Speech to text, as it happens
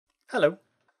Hello.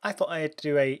 I thought I'd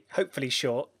do a hopefully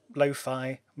short,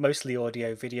 lo-fi, mostly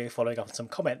audio video following up on some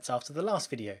comments after the last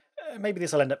video. Maybe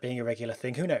this will end up being a regular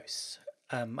thing, who knows?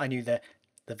 I knew the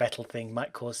Vettel thing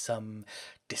might cause some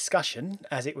discussion,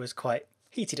 as it was quite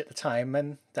heated at the time,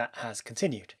 and that has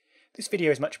continued. This video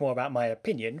is much more about my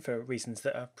opinion, for reasons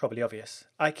that are probably obvious.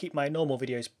 I keep my normal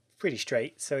videos pretty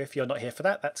straight, so if you're not here for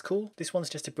that, that's cool. This one's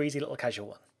just a breezy little casual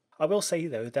one. I will say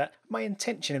though that my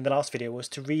intention in the last video was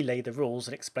to relay the rules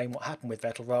and explain what happened with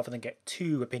Vettel rather than get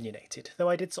too opinionated, though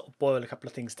I did sort of boil a couple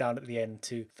of things down at the end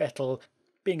to Vettel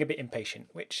being a bit impatient,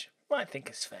 which I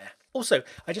think is fair. Also,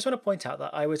 I just want to point out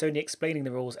that I was only explaining the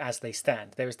rules as they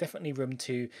stand. There is definitely room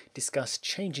to discuss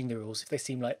changing the rules if they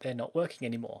seem like they're not working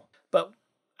anymore. But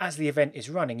as the event is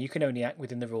running, you can only act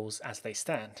within the rules as they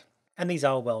stand. And these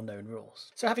are well-known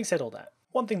rules. So having said all that,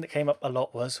 one thing that came up a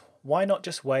lot was, why not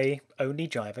just weigh only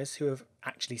drivers who have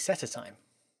actually set a time?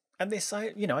 And this,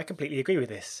 I completely agree with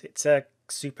this. It's a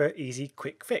super easy,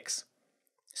 quick fix.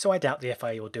 So I doubt the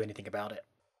FIA will do anything about it.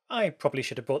 I probably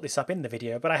should have brought this up in the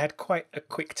video, but I had quite a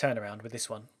quick turnaround with this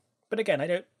one. But again, I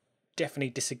don't definitely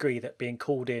disagree that being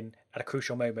called in at a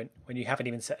crucial moment when you haven't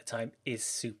even set a time is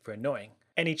super annoying.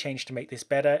 Any change to make this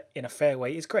better in a fair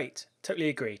way is great. Totally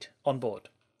agreed. On board.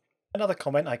 Another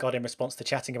comment I got in response to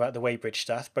chatting about the weighbridge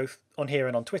stuff, both on here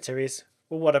and on Twitter, is,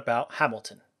 well, what about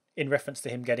Hamilton? In reference to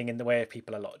him getting in the way of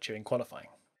people a lot during qualifying.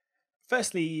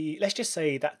 Firstly, let's just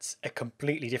say that's a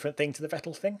completely different thing to the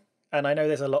Vettel thing. And I know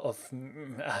there's a lot of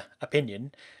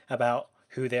opinion about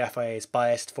who the FIA is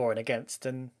biased for and against,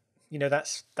 and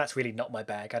that's really not my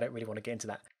bag. I don't really want to get into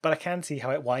that. But I can see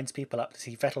how it winds people up to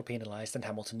see Vettel penalised and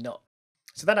Hamilton not.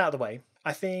 So that out of the way,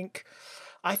 I think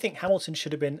Hamilton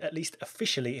should have been at least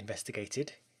officially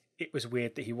investigated. It was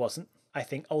weird that he wasn't. I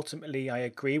think ultimately I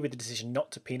agree with the decision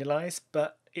not to penalise,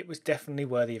 but it was definitely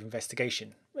worthy of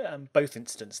investigation. Both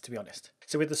incidents, to be honest.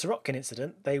 So with the Sirotkin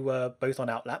incident, they were both on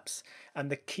outlaps, and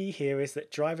the key here is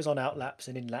that drivers on outlaps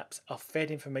and in-laps are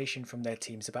fed information from their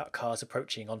teams about cars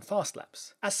approaching on fast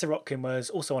laps. As Sirotkin was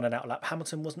also on an outlap,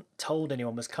 Hamilton wasn't told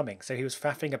anyone was coming, so he was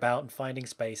faffing about and finding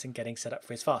space and getting set up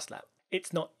for his fast lap.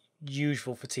 It's not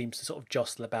usual for teams to sort of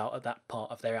jostle about at that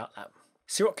part of their outlap.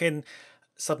 Sirotkin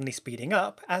suddenly speeding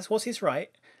up, as was his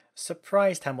right,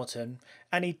 surprised Hamilton,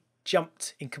 and he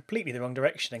jumped in completely the wrong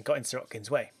direction and got in Sirotkin's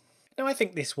way. Now I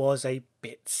think this was a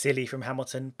bit silly from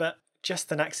Hamilton, but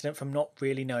just an accident from not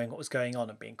really knowing what was going on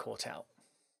and being caught out.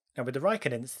 Now with the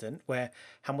Raikkonen incident, where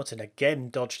Hamilton again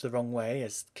dodged the wrong way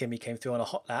as Kimi came through on a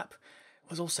hot lap,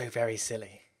 was also very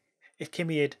silly. If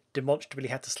Kimi had demonstrably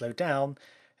had to slow down,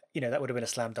 that would have been a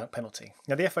slam dunk penalty.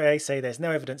 Now the FIA say there's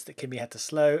no evidence that Kimi had to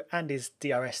slow and his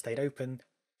DRS stayed open,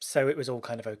 so it was all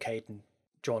kind of okayed and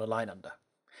drawn a line under.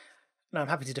 Now I'm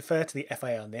happy to defer to the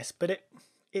FIA on this, but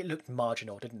it looked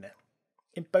marginal, didn't it?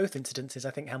 In both incidences,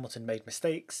 I think Hamilton made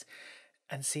mistakes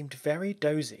and seemed very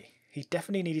dozy. He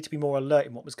definitely needed to be more alert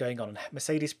in what was going on, and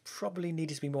Mercedes probably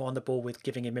needed to be more on the ball with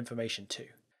giving him information too.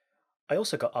 I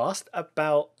also got asked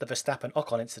about the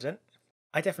Verstappen-Ocon incident.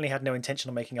 I definitely had no intention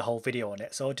of making a whole video on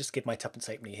it, so I'll just give my tuppence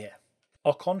halfpenny here.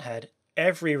 Ocon had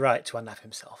every right to unlap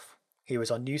himself. He was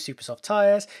on new super soft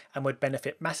tyres and would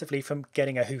benefit massively from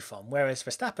getting a hoof on, whereas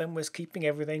Verstappen was keeping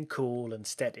everything cool and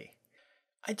steady.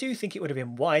 I do think it would have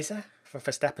been wiser for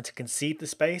Verstappen to concede the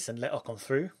space and let Ocon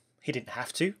through. He didn't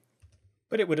have to,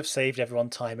 but it would have saved everyone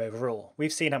time overall.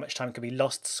 We've seen how much time can be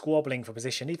lost squabbling for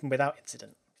position even without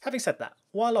incident. Having said that,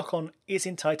 while Ocon is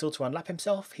entitled to unlap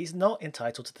himself, he's not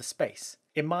entitled to the space.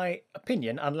 In my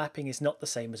opinion, unlapping is not the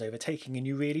same as overtaking, and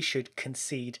you really should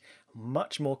concede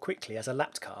much more quickly as a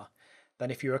lapped car than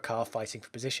if you're a car fighting for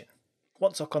position.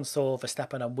 Once Ocon saw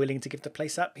Verstappen unwilling to give the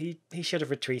place up, he should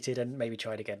have retreated and maybe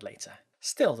tried again later.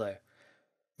 Still though,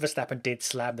 Verstappen did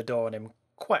slam the door on him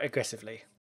quite aggressively.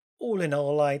 All in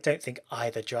all, I don't think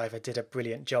either driver did a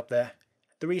brilliant job there.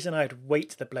 The reason I'd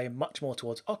weight the blame much more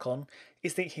towards Ocon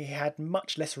is that he had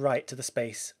much less right to the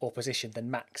space or position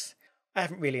than Max. I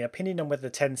haven't really an opinion on whether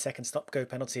the 10-second stop-go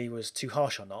penalty was too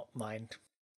harsh or not, mind.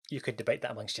 You could debate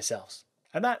that amongst yourselves.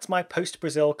 And that's my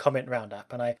post-Brazil comment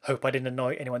roundup, and I hope I didn't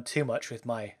annoy anyone too much with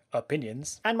my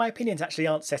opinions. And my opinions actually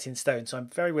aren't set in stone, so I'm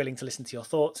very willing to listen to your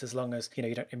thoughts as long as,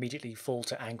 you don't immediately fall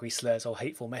to angry slurs or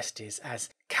hateful messages, as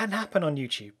can happen on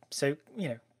YouTube. So,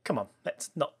 come on,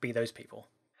 let's not be those people.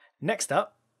 Next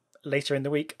up, later in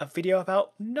the week, a video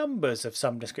about numbers of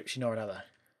some description or another.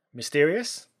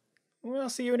 Mysterious? Well, I'll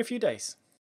see you in a few days.